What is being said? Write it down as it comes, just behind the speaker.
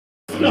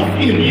stuff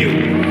in you.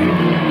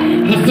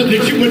 So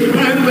that you would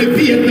finally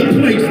be at the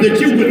place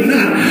that you would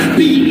not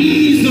be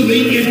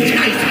easily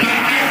enticed by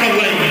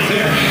accolades.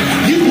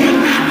 You would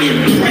not be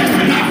impressed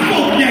by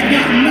folk that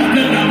got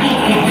nothing to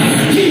offer.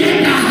 He had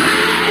to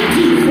hide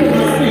you for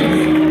a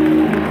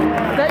season.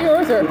 Is that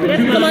yours or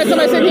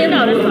somebody sitting here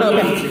now?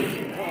 Okay.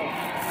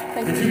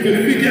 That you could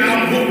figure out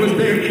what was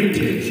their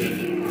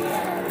intention,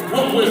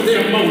 what was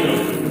their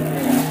motive,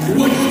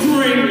 what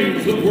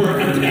strings were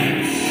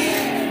attached.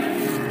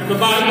 And the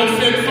Bible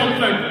said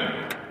something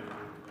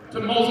to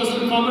Moses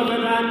and mother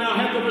that I now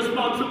have the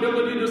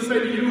responsibility to say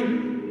to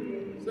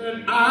you,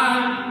 said,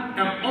 I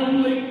am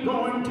only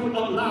going to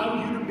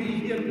allow you to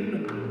be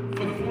hidden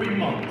for 3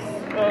 months.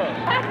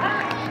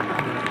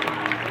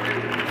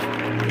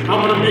 I'm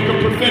going to make a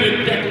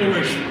prophetic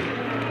declaration.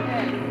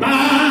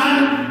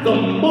 By the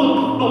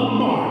month of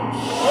March,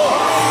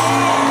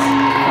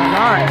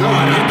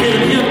 God, I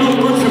can't hear no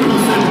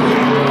worshipers in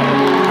here.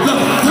 The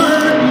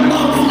 3rd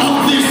month of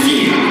this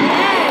year,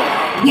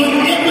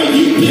 whatever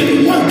you've been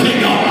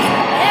working on,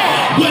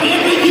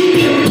 whatever you've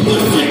been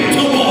pushing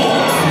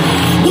towards,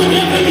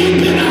 whatever you've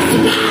been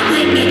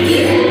aspiring to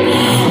get,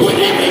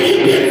 whatever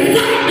you've been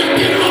fighting to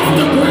get off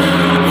the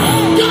ground,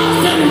 God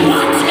said,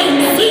 watch and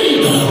see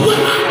what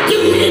I do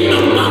in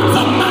the month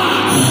of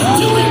March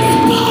to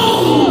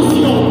expose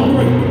your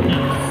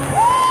greatness.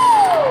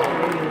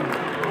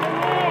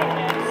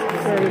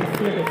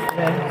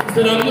 So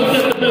I looked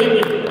at the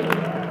baby,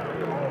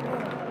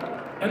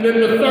 and then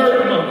the 3rd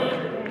month,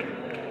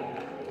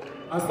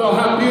 I saw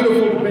how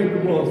beautiful the baby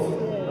was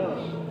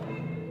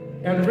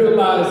and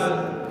realized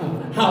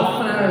how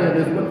fine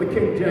is what the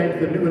King James,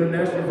 the New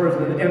International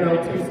Version of the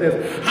NLT says,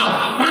 how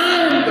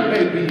fine the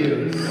baby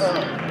is.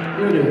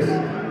 Here it is.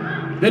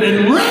 That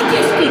it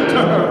registered to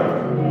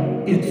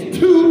her, it's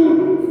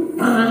too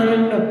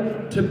fine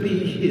to be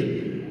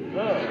hidden.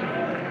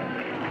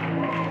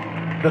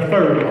 The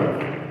 3rd month.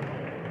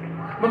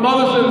 My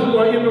mothers who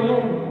are in the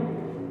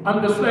room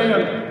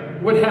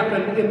understand what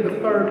happened in the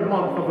 3rd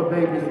month of a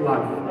baby's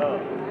life.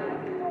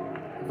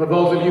 For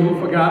those of you who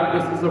forgot,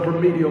 this is a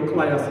remedial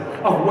class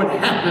of what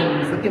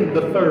happens in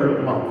the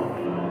 3rd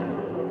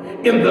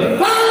month. In the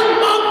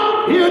 3rd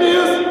month, here it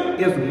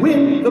is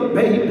when the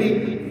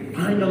baby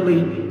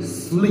finally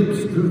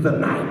sleeps through the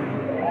night.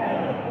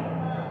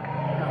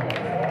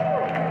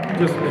 You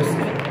just missed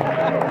it.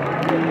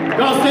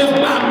 God says,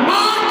 by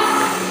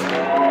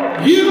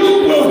March, you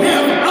will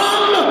have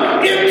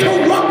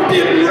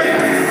uninterrupted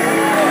rest.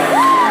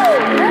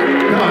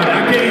 God, I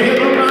can't hear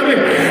nobody.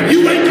 You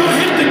ain't gonna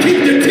have to keep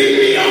the TV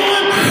on.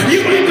 You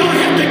ain't gonna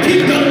have to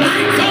keep the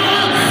lights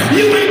on.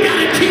 You ain't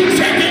gotta keep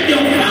checking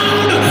your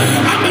phone.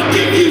 I'm gonna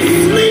give you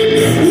sleep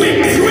with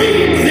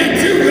dreams that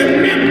you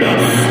remember.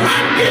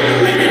 I'm getting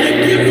ready to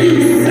give you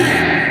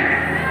that.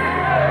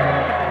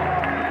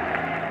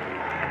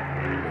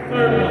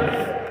 3rd month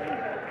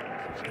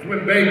is when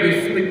babies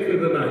sleep through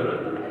the night.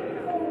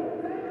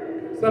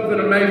 Something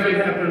amazing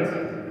happens.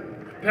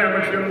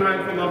 Parents, you're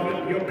mindful of it,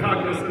 you're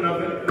cognizant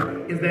of it,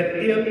 is that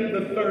in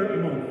the 3rd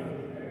month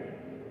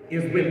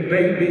is when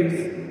babies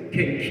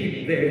can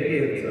keep their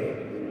heads up.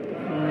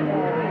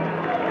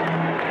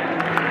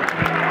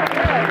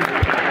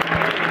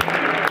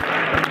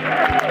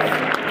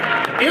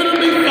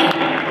 Enemy thought,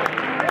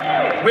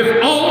 with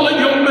all of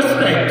your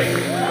mistakes,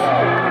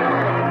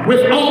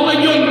 with all of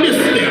your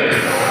missteps,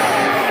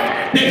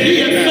 that he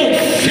had so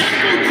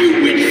shackled you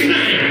with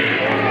shame,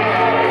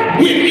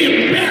 with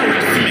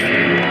embarrassment,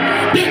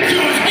 that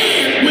your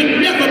head would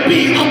never be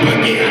up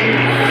again.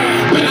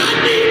 But I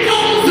need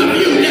those of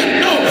you that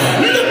know,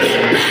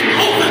 looking back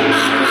over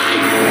my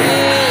life,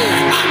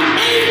 I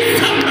made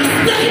some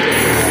mistakes,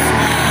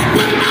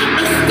 but my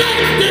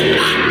mistakes did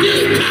not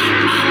discount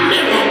my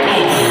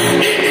miracle.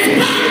 In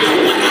spite of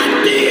what I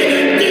did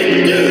and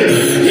didn't do,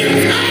 his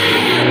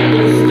hand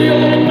was still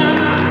on my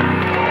life.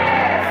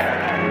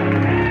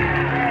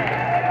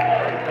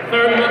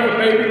 3rd month, a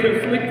baby can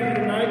sleep through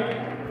the night.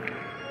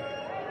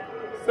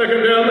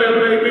 Secondarily, a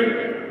baby,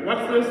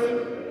 watch this,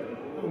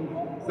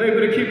 is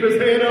able to keep his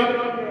head up.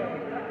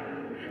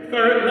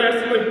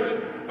 Lastly,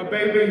 a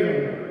baby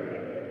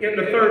in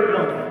the 3rd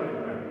month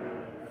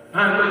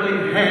finally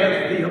has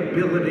the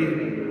ability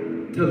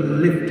to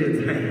lift its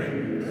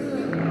hands.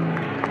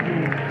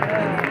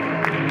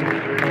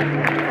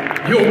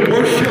 Your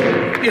worship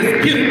is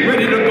getting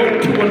ready to go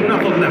to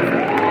another level.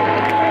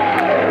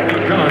 Oh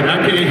God, I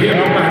can't hear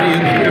nobody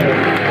in here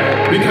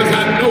because I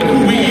know who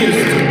he is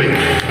to me.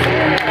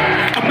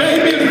 A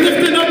baby is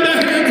lifting up their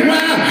hands.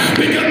 Why?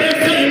 Because they're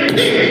saying,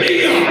 pick me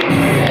up.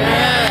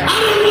 I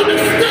don't want to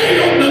stay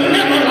on the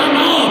level I'm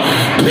on.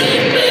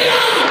 Pick me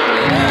up.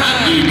 I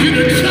need you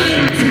to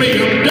change me.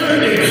 I'm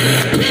dirty.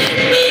 Pick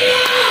me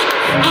up.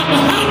 I'm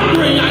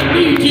hungry. I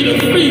need you to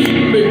feed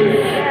me.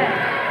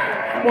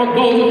 I want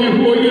those of you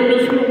who are in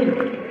this room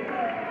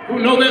who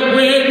know that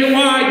where you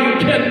are, you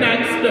cannot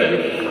stay.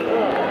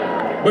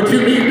 But you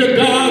need the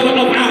God of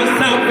our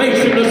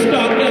salvation to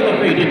start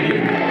elevating you.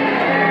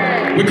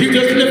 Would you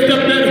just lift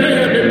up that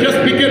hand and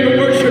just begin to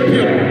worship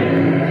him?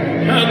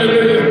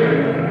 Hallelujah.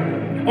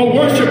 A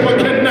worship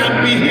worshiper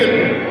cannot be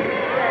hidden.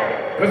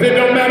 Because it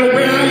don't matter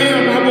where I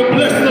am, I will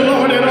bless the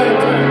Lord at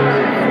all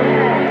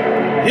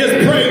times. His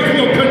praise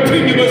will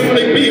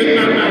continuously be in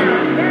my mouth.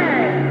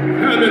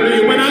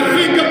 Hallelujah. When I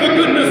think of the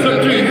goodness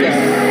of Jesus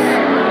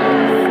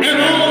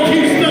and all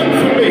he's done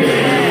for me,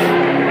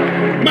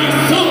 my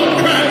soul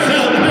cries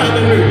out,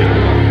 hallelujah.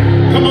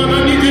 Come on,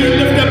 I need you to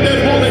lift up that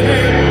holy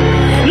hand.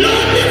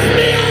 Lord, lift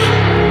me up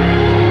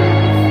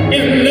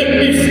and let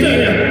me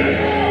stand.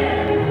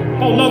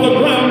 Although the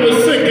ground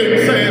was sinking,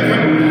 saying,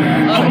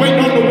 I'm waiting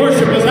on the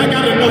worshipers. I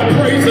got enough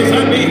praises.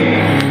 I need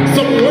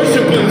some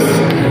worshipers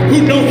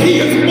who know he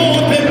is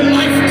more than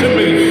life to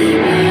me.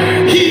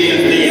 He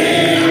is the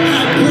air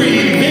I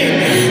breathe in.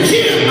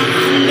 Here I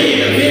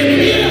live in.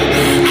 Here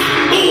I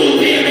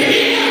move in.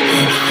 Here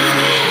I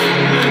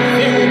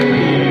am.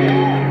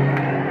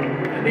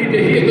 I need to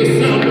hear the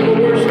sound of a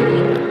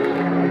worshiper.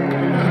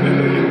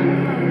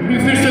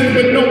 Musicians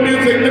with no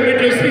music, let me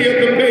just hear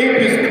the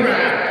babies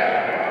cry.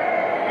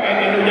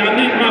 Hallelujah. I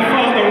need my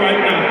Father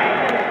right now.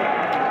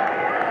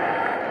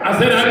 I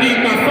said, I need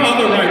my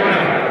Father right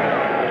now.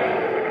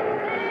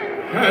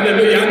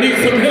 Hallelujah. I need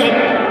some help.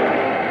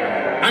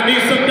 I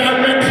need some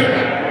direction.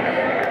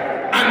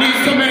 I need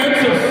some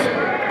answers.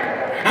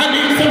 I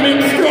need some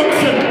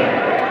instruction.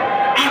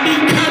 I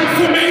need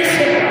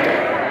confirmation.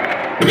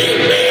 Pick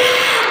me up.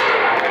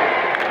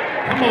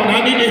 Come on, I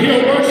need to hear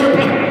a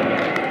worshiper.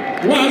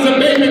 Why is a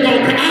baby going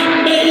to cry? I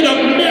made a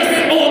mess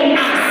on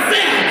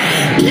myself.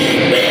 Pick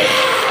me up.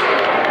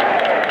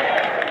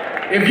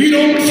 If you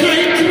don't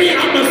change me,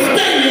 I'm going to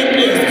stay in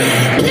this.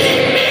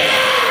 Pick me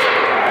up.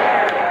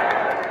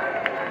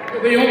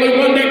 You're the only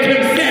one that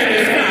can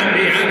satisfy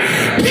me.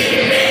 Pick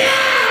me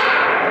up.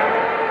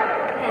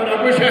 God, I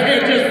wish I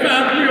had just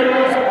 5 real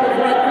worshipers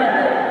right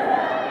there.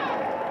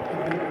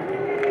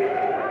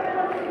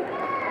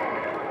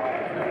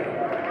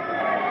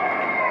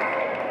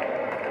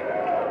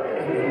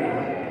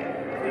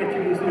 Thank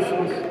you,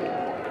 musicians.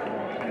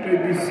 You may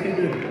be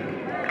seated.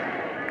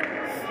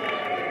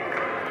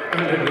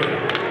 Hallelujah.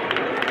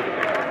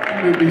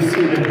 You may be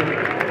seated.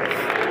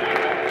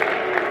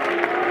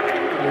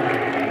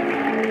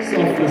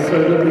 Softly,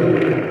 sir, let me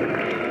hear you.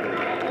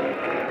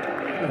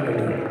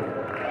 Hallelujah.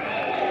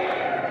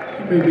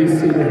 You may be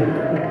seated.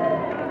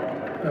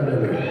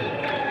 Hallelujah.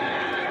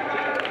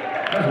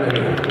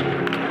 Hallelujah.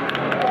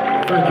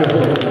 Thank you,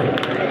 Lord.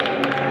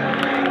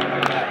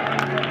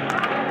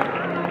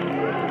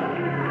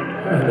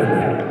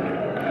 Hallelujah.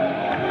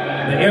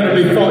 The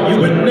enemy thought you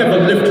would never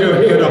lift your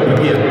head up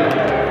again.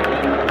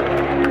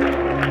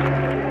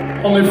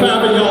 Only 5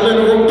 of y'all in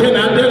the room can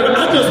identify.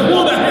 I just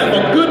want to have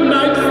a good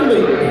night's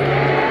sleep.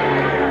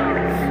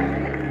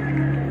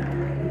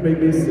 You may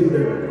be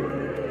seated.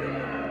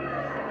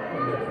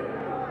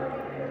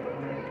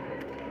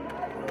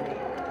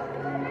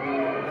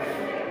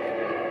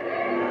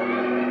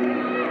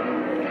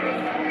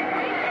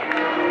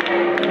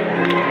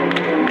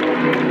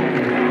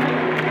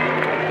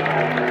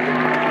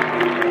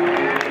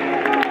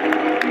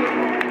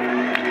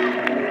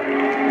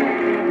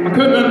 I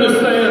couldn't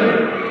understand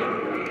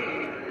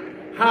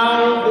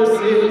how this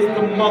is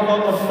the mother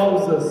of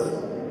Moses,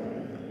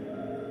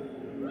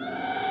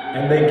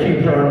 and they keep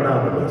her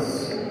anonymous.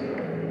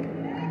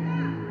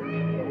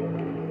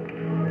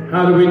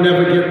 How do we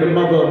never get the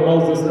mother of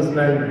Moses'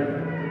 name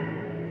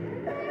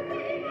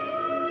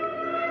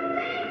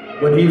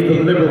when he's the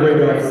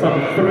liberator of some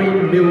 3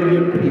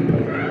 million people?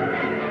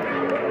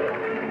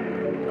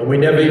 And we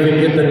never even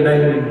get the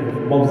name of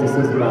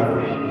Moses'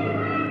 mother.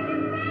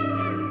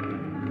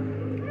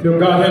 Till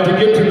God had to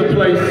get to the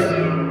place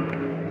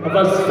of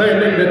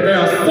understanding that there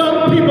are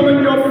some people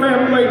in your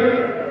family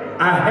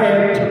I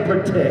had to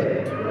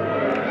protect.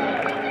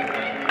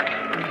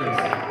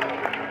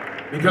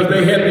 Because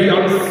they had the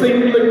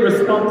unseemly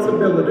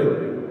responsibility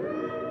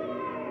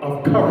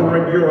of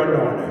covering your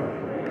anointing.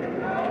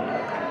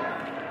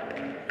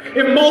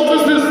 If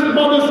Moses'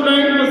 mother's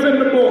name was in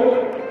the book,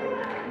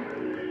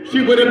 she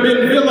would have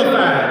been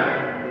vilified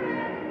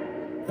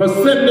for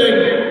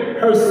sending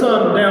her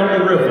son down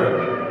the river.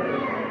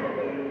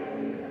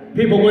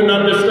 People wouldn't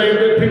understand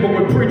it. People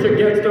would preach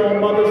against her on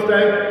Mother's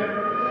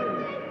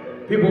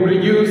Day. People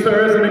would use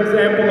her as an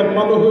example of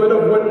motherhood,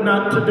 of what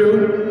not to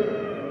do.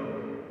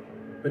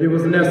 But it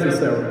was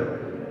necessary.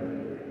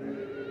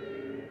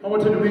 I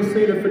want you to be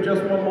seated for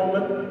just one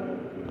moment.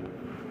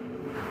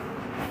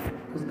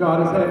 Because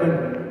God is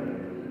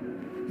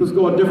having this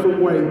go a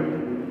different way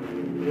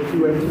than what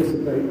you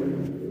anticipate.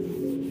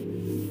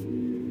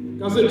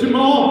 God said,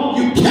 Jamal,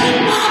 you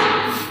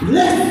cannot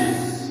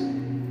bless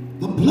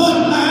the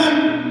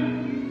bloodline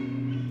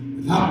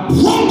without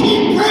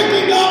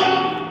breaking up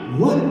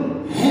what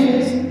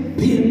has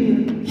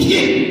been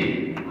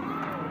hidden.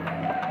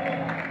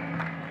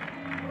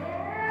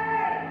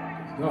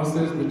 God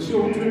says the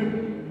children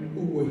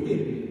who were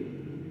hidden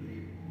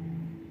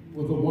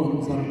were the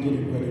ones I'm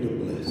getting ready to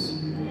bless.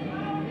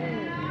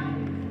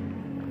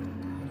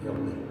 Help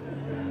me.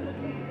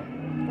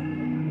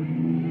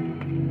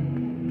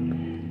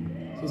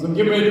 So as I'm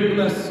getting ready to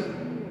bless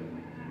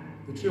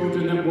the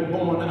Children that were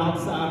born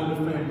outside of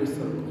the family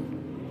circle.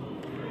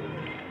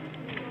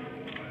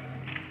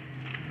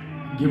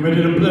 Get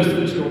ready to bless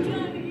the children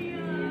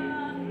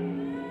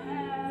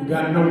who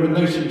got no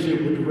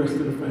relationship with the rest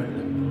of the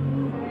family.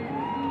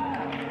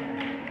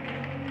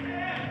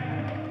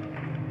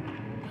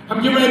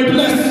 I'm getting ready to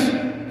bless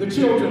the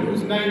children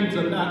whose names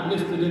are not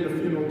listed in the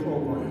funeral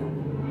program.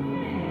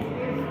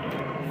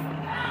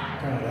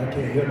 God, I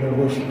can't hear no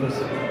worshipers.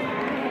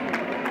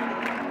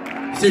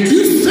 Said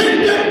you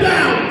sent them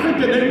down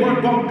thinking they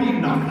weren't going to be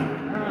nothing.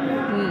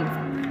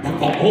 But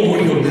the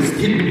oil is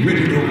getting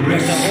ready to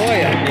rest. The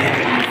oil.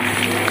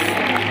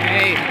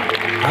 Hey.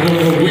 I don't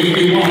know where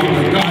you are,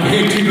 but God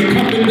had you to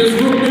come in this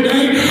room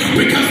today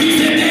because He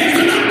said there's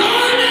an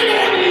anointing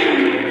on you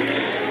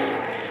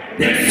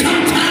that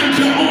sometimes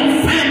your own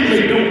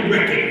family don't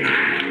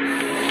recognize.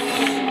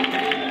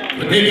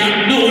 But they got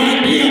no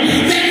idea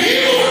that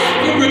you are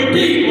the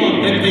Redeemer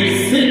that they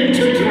sent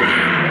to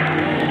drown.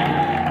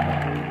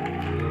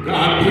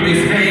 God put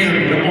His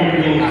hand on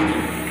your life.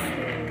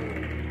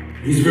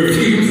 He's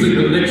refusing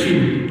to let you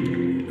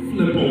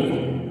flip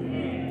over.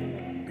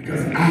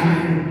 Because I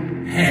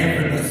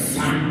have an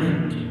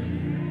assignment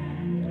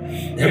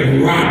that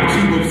robbed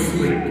you of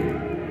sleep.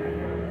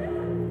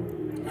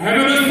 I have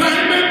an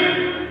assignment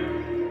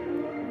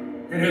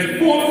that has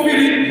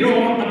forfeited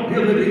your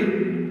ability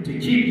to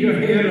keep your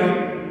head up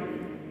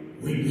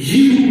when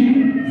you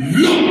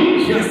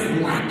look just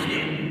like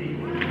Him.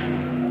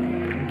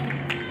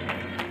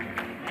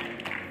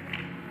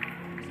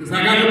 Since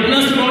I got a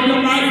blessing on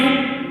your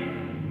life,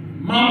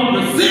 Mama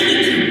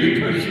resented you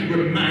because you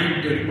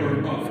reminded her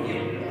of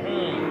Him.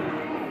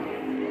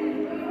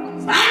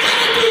 So I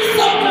gotta do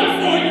something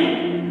for you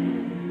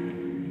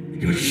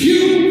because you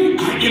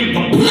are in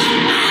the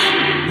bloodline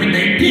when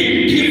they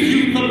didn't give you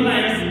the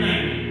last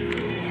name.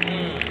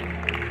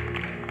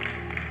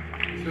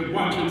 So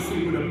watch and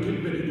see what I'm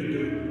getting ready to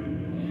do.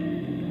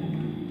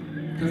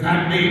 Because I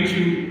made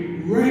you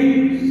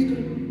raised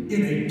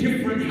in a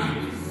different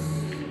house.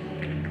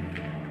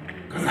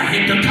 Because I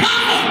had to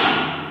cover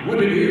what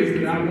it is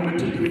that I wanted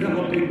to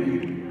develop in you.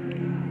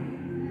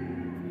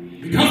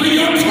 Because of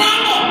your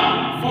trauma,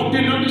 folk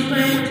didn't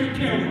understand what you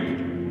carried.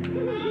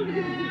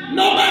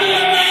 Nobody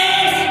ever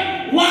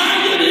asked why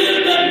it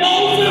is that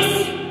Moses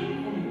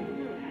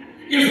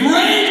is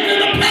raised in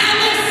a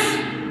palace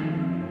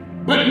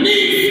but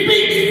needs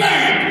speech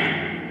therapy.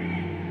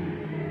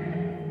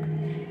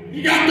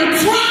 You got the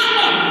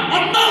trauma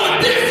of knowing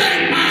this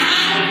ain't my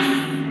house.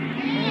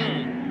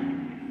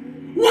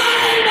 Why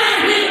ain't I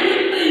here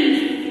with me?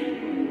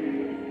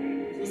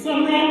 Is there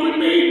something wrong with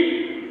me?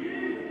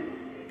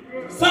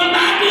 Something I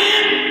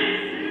did?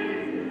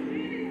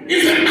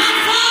 Is it my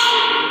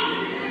fault?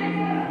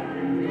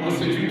 God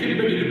said, you get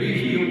ready to be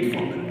healed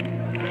from it.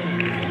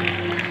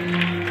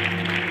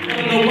 I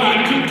don't know why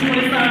it took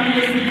 25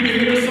 years for you to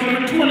hear the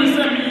sermon,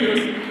 27 years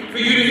for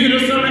you to hear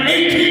the sermon,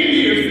 18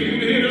 years for you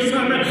to hear the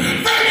sermon,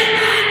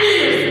 39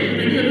 years for you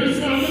to hear the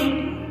sermon.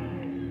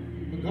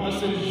 But God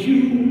says, you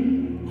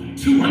are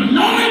too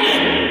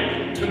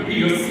anointed to be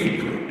a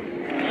secret.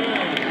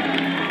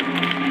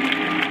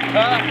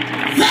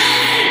 They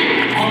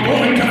are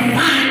going to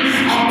find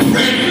a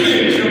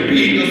privilege of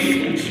being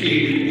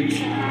associated with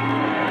you.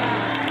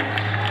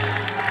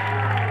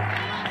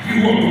 You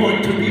are going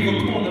to be the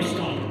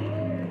cornerstone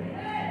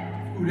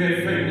of who that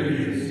family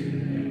is.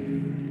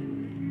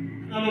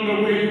 I don't know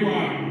where you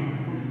are.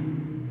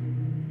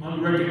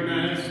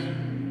 Unrecognized,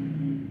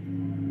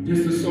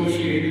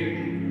 disassociated,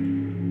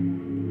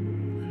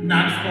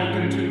 not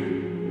spoken to,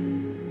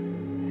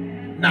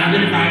 not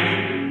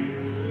invited,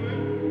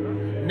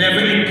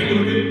 never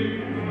included,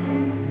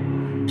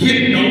 get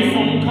no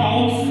phone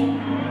calls,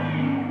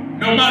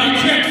 nobody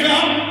checks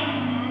up.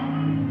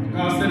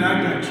 God said, I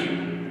got you.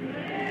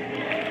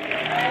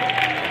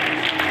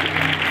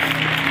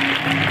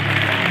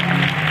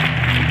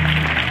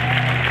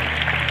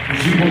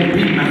 Because you won't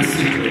be my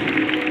secret.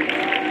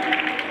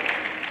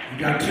 You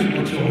got too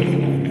much oil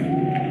on you.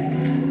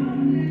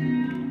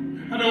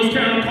 I know it's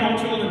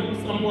countercultural and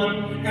somewhat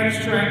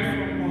abstract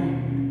from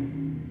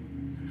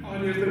how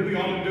it is that we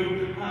all do.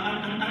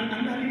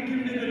 I'm not even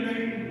giving it a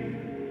name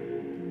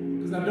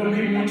because I don't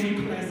even want you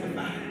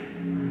classified.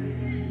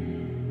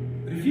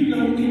 But if you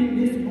know in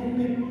this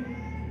moment,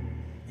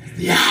 as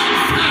the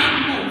outside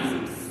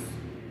Moses,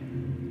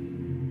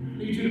 I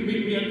need you to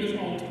meet me at this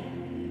altar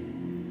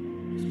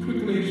as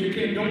quickly as you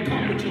can. Don't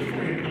come with your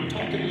friend. I'm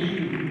talking to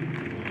you.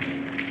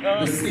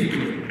 The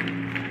secret.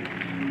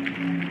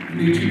 I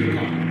need you to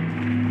come.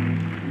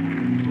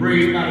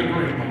 Raised by the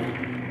grandmother.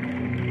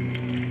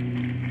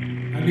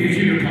 I need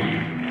you to come.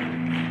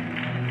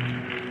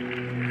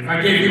 If I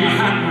gave you a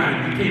hotline,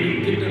 you can't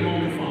even get them on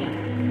the phone.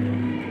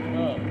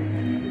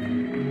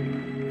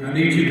 I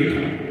need you to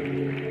come.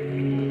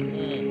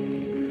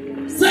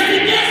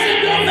 Second guessing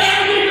your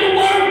value, your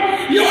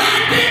worth, your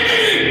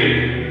identity.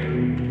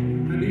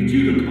 I need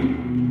you to come.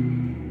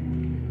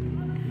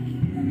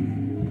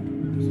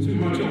 There's too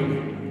much on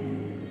you.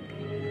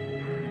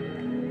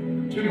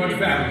 Too much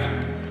value.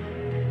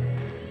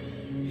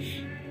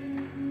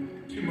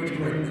 Too much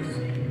greatness.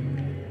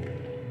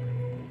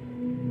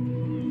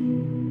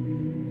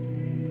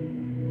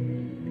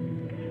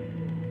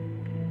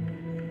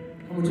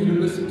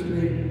 listen to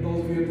me,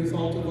 those of you at this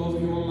altar, those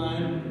of you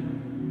online.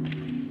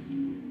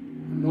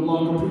 I'm no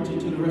longer preaching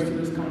to the rest of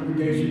this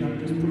congregation. I'm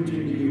just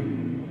preaching to you.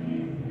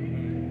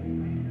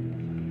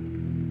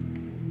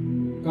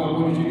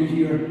 God wanted you to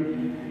hear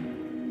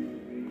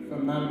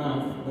from my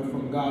mouth, but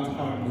from God's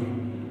heartbeat.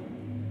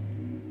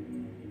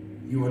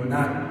 You are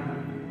not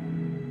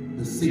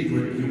the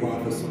secret, you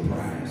are the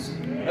surprise.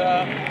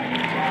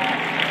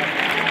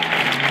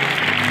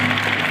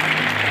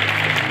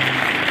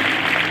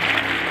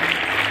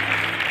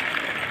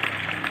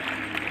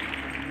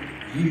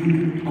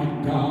 You are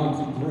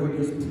God's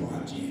greatest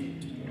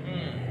project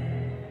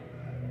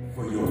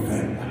for your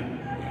family.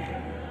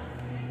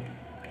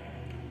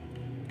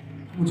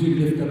 I want you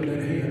to lift up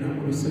that hand. I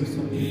want to say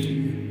something to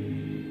you.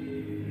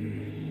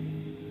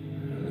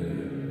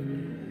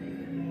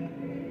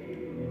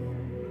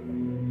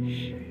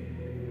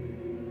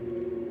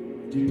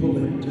 You pull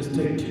in, just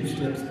take 2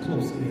 steps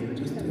closer in.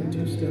 Just take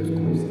 2 steps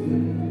closer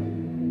in.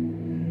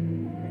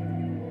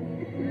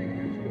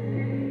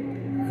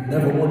 I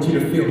never want you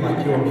to feel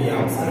like you're on the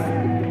outside.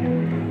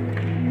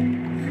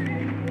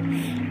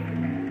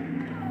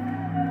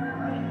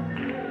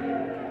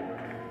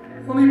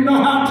 You don't even know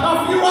how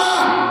tough you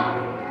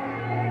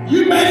are. You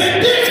made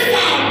it this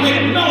far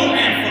with no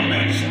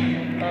information.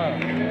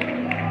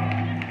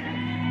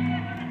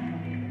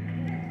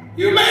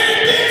 You made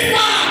it this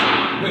far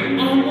with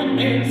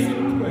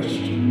unanswered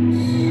questions.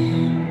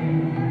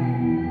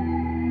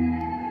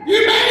 You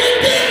made it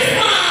this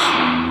far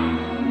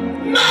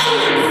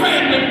knowing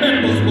family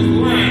members was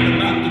lying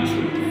about the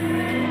truth.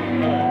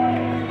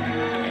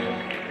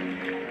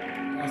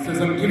 God says,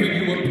 I'm giving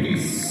you a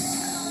peace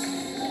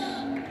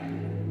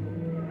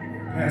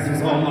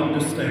passes all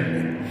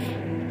understanding.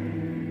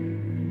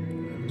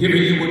 I'm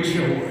giving you a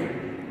joy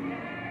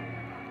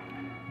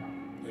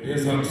that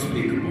is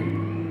unspeakable.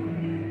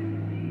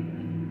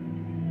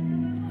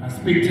 I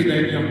speak to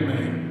that young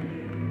man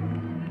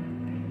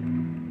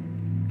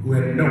who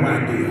had no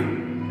idea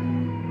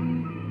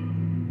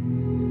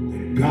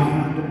that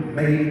God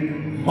made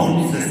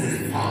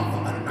Moses' father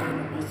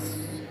anonymous.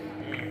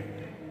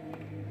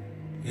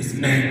 His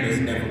name is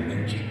never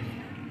mentioned.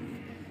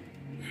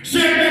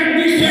 Shadrach,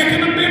 Meshach,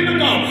 and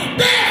Abednego,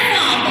 their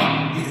father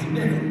is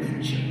never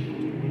mentioned.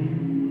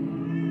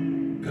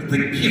 Because the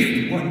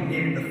gift wasn't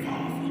in the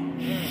father.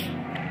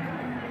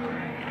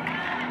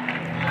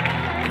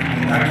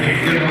 I can't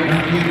hear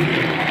nobody.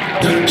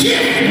 The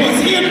gift was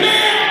here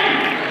now.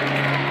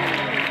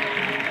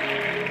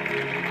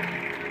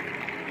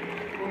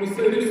 I want to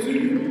say this to you.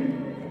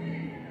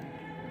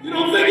 You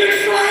don't think it's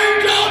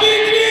strange all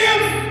these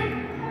years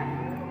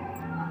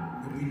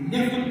that we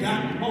never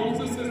got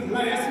Moses'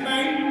 last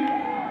name?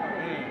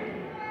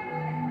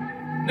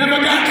 Never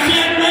got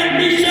Shadrach,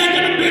 Meshach,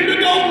 and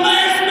Abednego's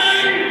last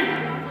name?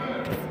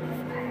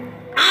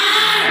 I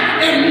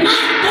am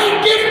not going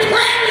to give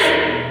credit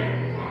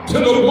to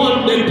the one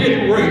that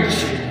didn't raise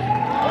you.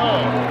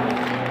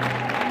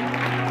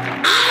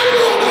 I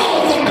want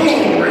all the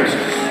glories.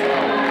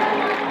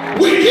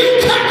 When you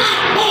come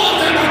out more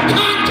than a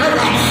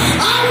conqueror,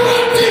 I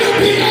want you to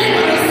be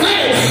able to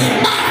say,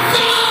 my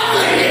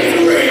Father is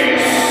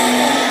rich.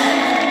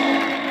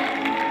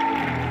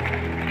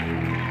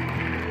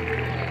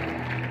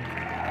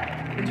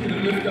 I want you to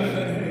lift up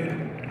that hand.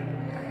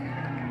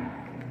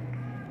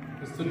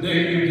 It's the day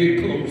you get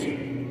closer.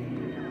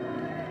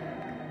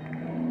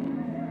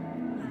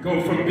 Go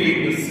from being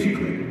the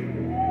secret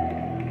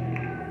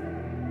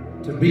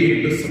to being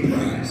the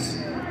surprise.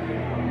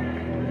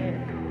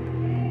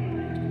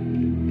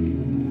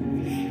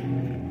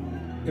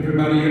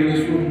 Everybody in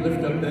this room,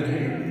 lift up that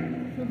hand.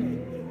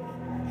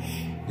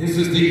 This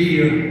is the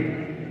year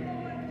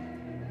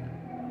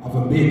of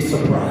a big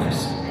surprise.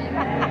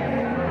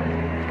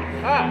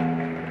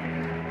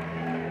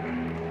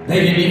 They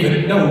didn't even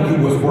know you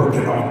was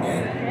working on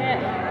that.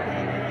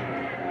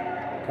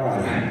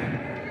 God,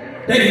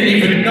 they didn't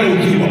even know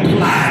you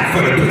applied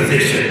for the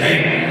position. They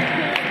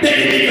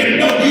didn't even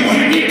know you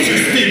were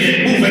interested in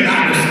moving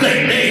out of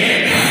state. They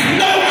had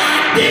no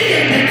idea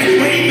that you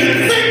were even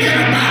thinking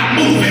about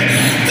moving.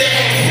 This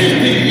is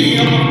the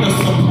year of the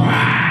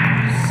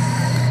surprise.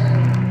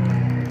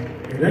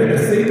 It ain't a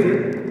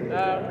secret. I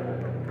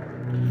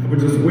was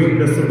just waiting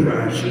to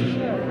surprise you.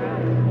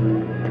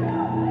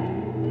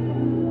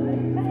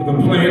 For the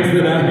plans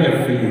that I have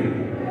for you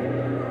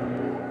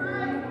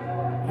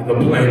are the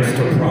plans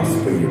to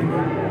prosper you.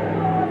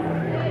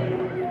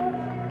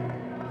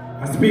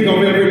 I speak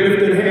over every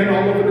lifted hand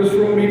all over this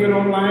room, even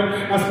online.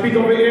 I speak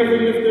over every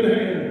lifted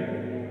hand.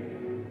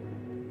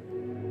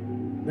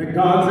 That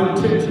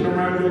God's intention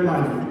around your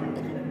life,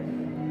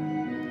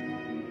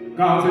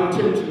 God's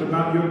intention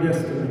about your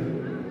destiny,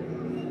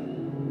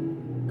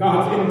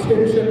 God's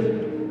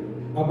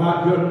intention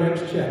about your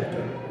next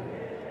chapter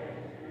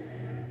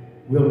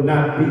will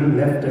not be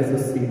left as a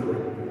secret.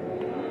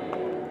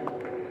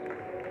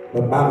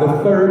 But by the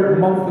 3rd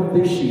month of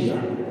this year,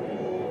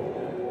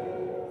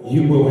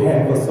 you will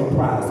have a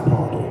surprise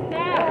party.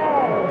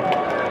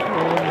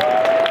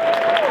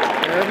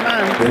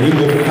 And it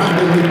will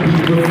finally be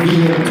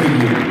revealed to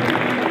you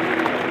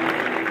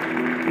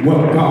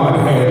what God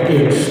had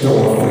in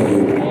store for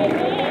you.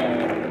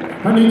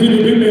 I need you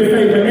to do me a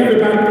favor.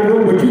 Everybody in the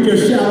room, would you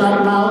just shout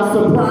out loud,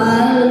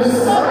 surprise?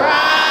 Surprise!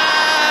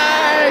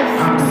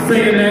 I'm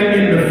saying that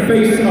in the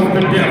face of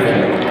the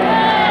devil.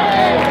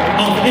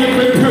 Of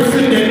every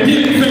person that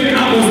didn't think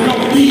I was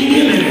going to be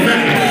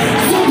anything.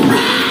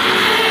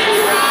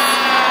 Surprise!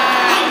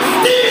 I'm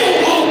still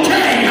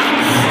okay. I'm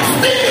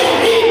still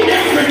eating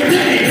every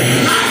day.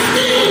 I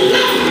still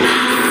love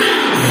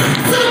myself.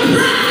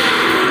 Surprise!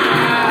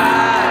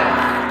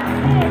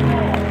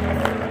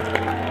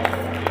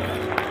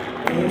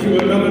 I want you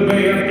another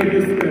day after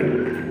this day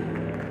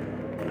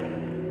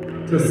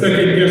to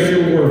second guess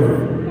your worth.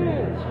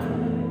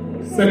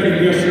 Second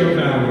guess your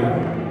value.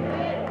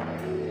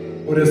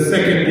 Or to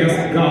second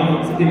guess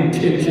God's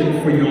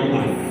intention for your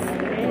life.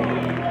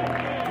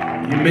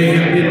 You may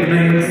have been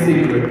man's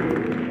secret,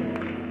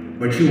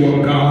 but you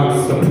are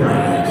God's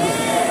surprise.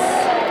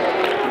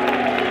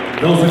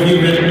 Those of you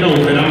that know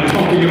that I'm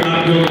talking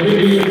about your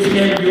lineage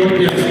and your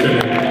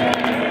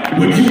destiny,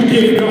 would you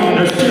give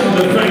God a shout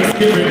of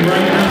thanksgiving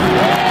right now?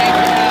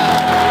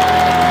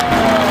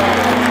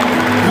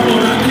 Come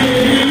on, I can't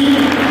hear you.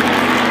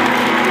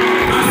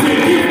 I said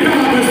give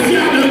God a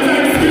shout of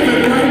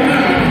thanksgiving right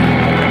now.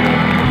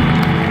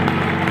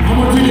 I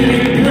want you to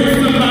embrace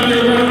somebody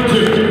around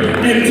you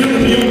and tell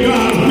them you're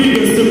God's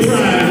biggest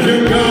surprise.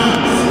 You're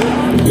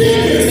God's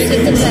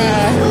biggest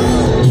surprise.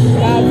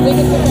 God's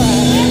biggest surprise.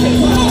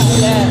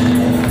 Yeah.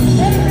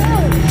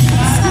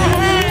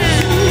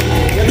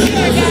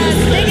 You're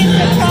God's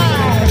biggest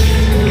surprise.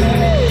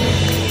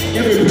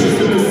 Every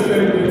person is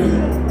standing.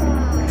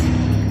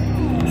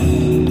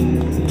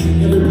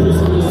 Every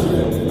person is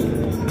standing.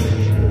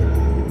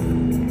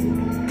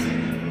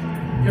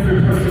 Every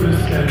person is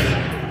standing.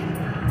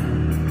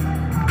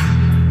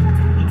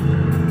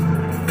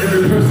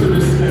 Every person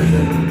is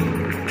standing.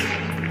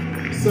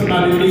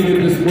 Somebody needed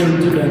this word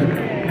today.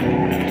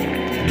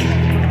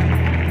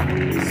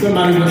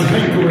 Somebody was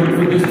hankering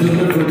for this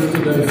deliverance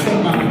today.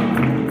 Somebody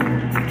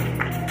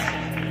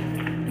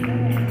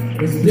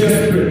is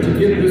desperate to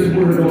get this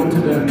word on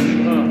today.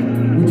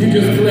 Would you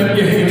just clap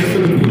your hands for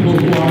the people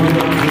who are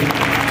around you?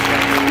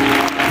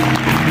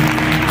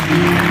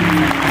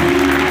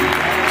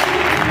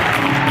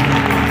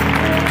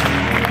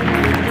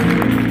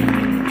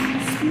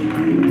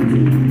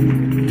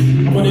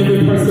 I want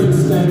every person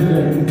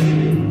standing.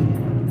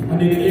 I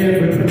need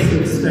every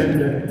person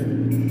standing.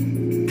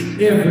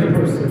 Every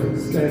person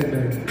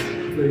standing,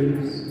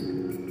 please.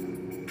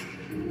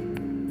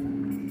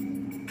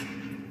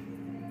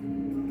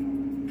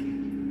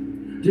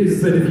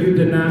 Jesus said, if you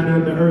deny me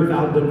on the earth,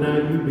 I'll deny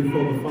you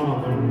before the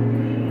Father.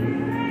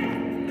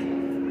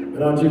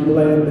 But aren't you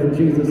glad that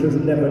Jesus has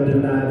never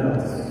denied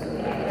us?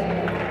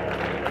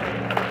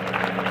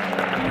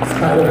 In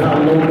spite of how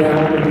low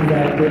down we've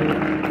acted,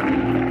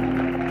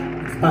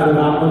 in spite of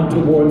our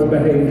untoward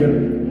behavior,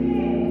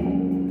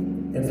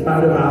 in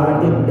spite of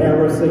our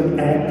embarrassing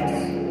acts,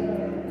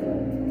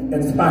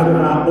 in spite of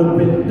our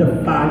open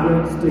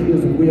defiance to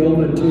his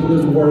will and to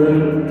his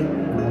word,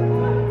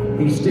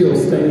 he still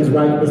stands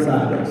right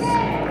beside us.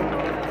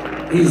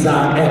 He's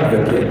our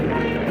advocate.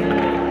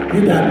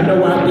 You got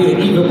no idea,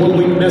 even when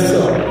we mess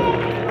up,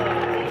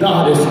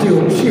 God is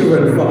still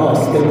cheering for us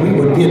that we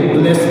would get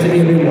blessed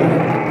anyway.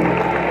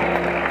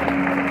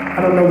 I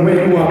don't know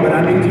where you are, but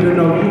I need you to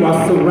know you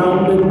are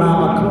surrounded by a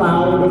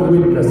cloud of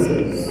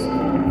witnesses.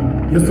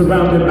 You're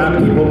surrounded by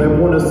people that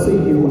want to see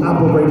you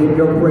operate in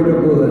your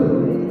greater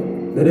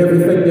good, that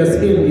everything that's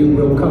in you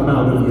will come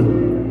out of you.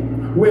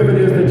 Wherever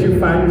it is that you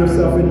find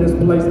yourself in this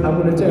place, I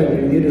want to tell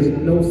you, it is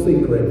no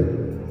secret.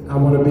 I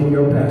want to be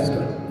your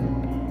pastor.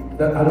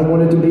 I don't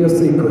want it to be a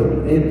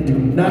secret. I do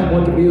not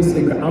want to be a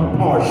secret. I'm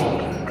partial.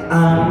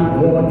 I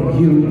want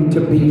you to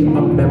be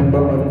a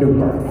member of New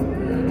Birth.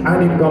 I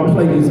ain't even going to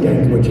play these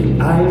games with you.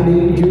 I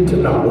need you to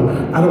know.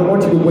 I don't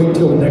want you to wait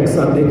till next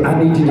Sunday. I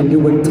need you to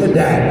do it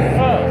today.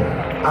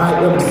 I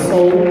am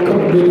so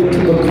committed to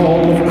the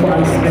call of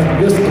Christ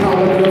and this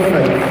colony of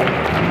faith.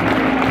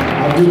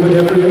 I'll do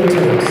whatever it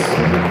takes.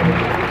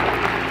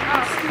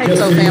 Hey,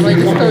 so family,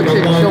 just go to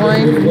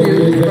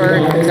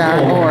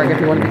joinnewbirth.org if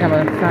you want to become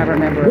a private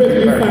member of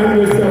New Birth.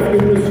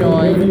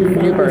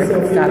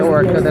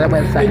 Joinnewbirth.org. Go to that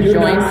website,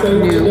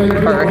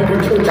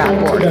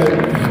 joinnewbirth.org.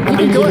 You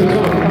can join a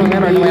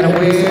member no matter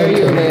where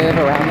you live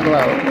around the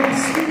globe.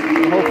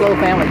 The whole Flow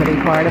family can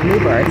be part of New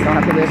Birth. You don't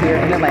have to live here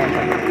in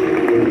Atlanta.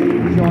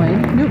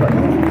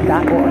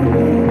 Joinnewbirth.org.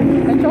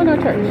 And join our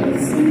church.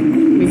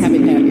 We're happy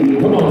to have you.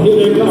 Come on, here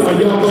they come. Are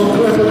y'all going to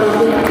clap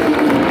about it?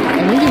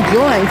 And when you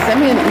join, send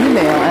me an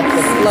email at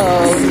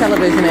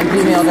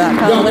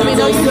theflowtelevision@gmail.com. Let me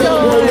know you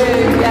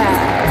joined.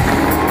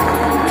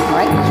 Yeah. All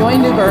right,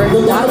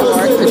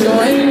 joinnewbirth.org to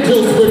join.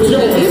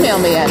 And email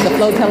me at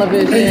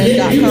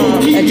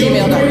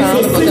theflowtelevision.com@gmail.com.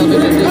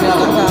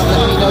 Theflowtelevision@gmail.com.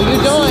 Let me know you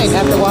joined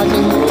after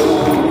watching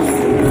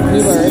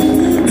New Birth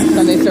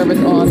Sunday service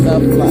on the Flow.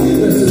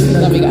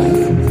 Love you guys.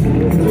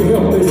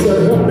 Help me, sir.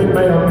 Help me,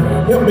 ma'am.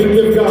 Help me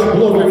give God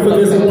glory for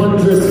this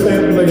wondrous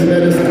family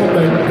that is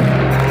coming.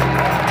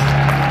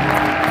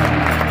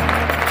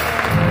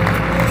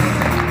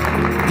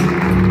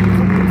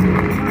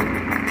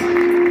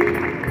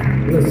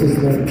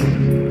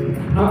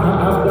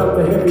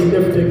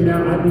 gifting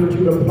now, I need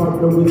you to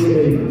partner with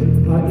me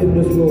in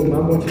this room. I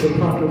want you to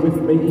partner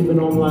with me even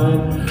online.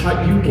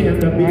 You can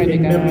be a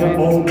member,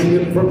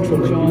 albeit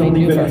virtually. You don't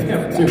even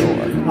have to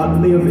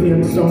live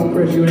in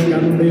Stonecrest. You ain't got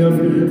to live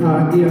in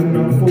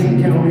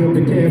Fulton County or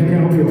DeKalb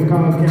County or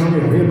Cobb County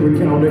or Henry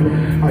County.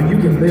 You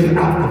can live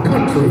out the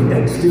country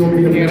and still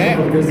be a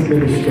member of this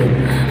ministry.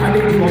 I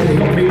need you all to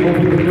help me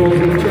open the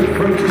doors of the church.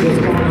 Virtue has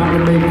gone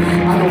out of me.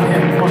 I don't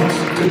have much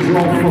to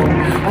draw from.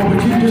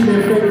 Would you do me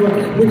a favor?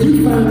 Would you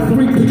find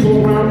 3 people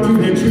around you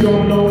that you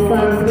don't know?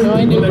 Find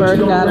 3 people that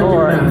you don't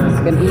recognize.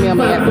 You can email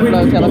me at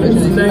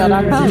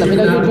flowtelevision@gmail.com. Let me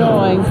know you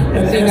joined.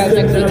 See you guys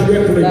next week.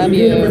 Love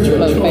you,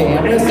 Flow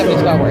fam. Stephanie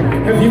Stallworth.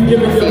 Have you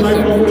given your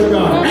life over to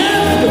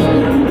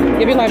God?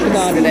 Give your life to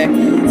God today.